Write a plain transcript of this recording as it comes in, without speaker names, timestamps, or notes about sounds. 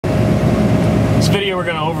video we're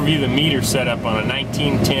going to overview the meter setup on a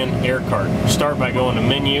 1910 Air Cart. Start by going to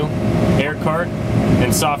Menu, Air Cart,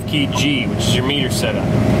 and soft key G, which is your meter setup.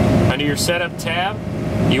 Under your setup tab,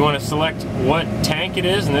 you want to select what tank it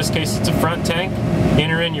is. In this case it's a front tank.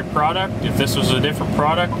 Enter in your product. If this was a different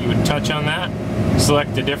product, you would touch on that.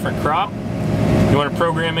 Select a different crop. You want to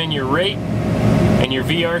program in your rate and your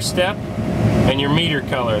VR step and your meter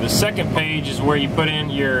color. The second page is where you put in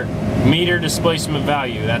your meter displacement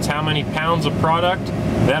value. That's how many pounds of product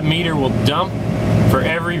that meter will dump for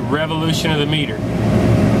every revolution of the meter.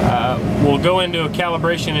 We'll go into a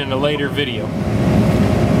calibration in a later video.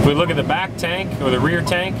 If we look at the back tank or the rear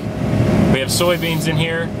tank, we have soybeans in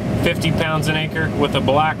here, 50 pounds an acre with a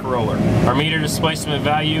black roller. Our meter displacement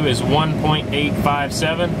value is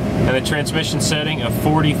 1.857 and the transmission setting of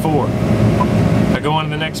 44. I go on to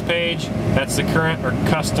the next page, that's the current or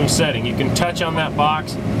custom setting. You can touch on that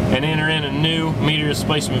box and enter in a new meter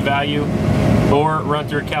displacement value or run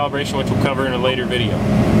through a calibration, which we'll cover in a later video.